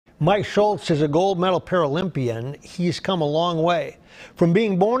Mike Schultz is a gold medal Paralympian. He's come a long way. From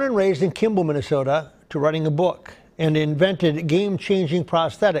being born and raised in Kimball, Minnesota, to writing a book and invented game-changing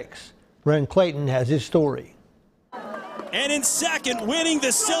prosthetics. Ren Clayton has his story. And in second, winning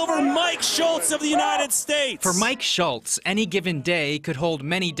the silver, Mike Schultz of the United States. For Mike Schultz, any given day could hold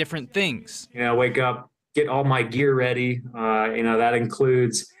many different things. Wake up, get all my gear ready. That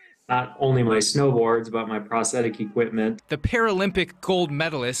includes not only my snowboards, but my prosthetic equipment. The Paralympic gold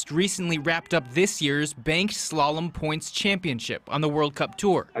medalist recently wrapped up this year's banked slalom points championship on the World Cup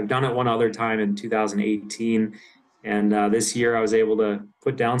Tour. I've done it one other time in 2018, and this year I was able to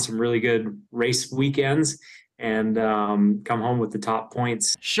put down some really good race weekends and come home with the top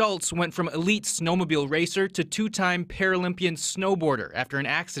points. Schultz went from elite snowmobile racer to two-time Paralympian snowboarder after an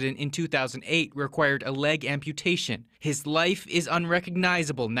accident in 2008 required a leg amputation. His life is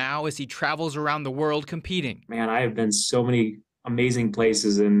unrecognizable now as he travels around the world competing. Man, I have been so many amazing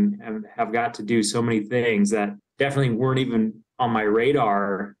places and have got to do so many things that definitely weren't even on my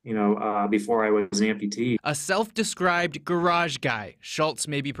radar, before I was an amputee. A self-described garage guy, Schultz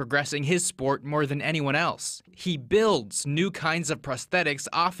may be progressing his sport more than anyone else. He builds new kinds of prosthetics,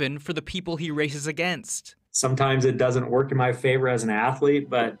 often for the people he races against. Sometimes it doesn't work in my favor as an athlete,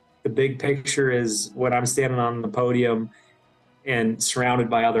 but the big picture is when I'm standing on the podium and surrounded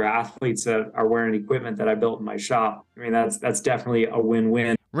by other athletes that are wearing equipment that I built in my shop. That's definitely a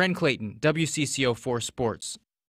win-win. Ren Clayton, WCCO 4 Sports.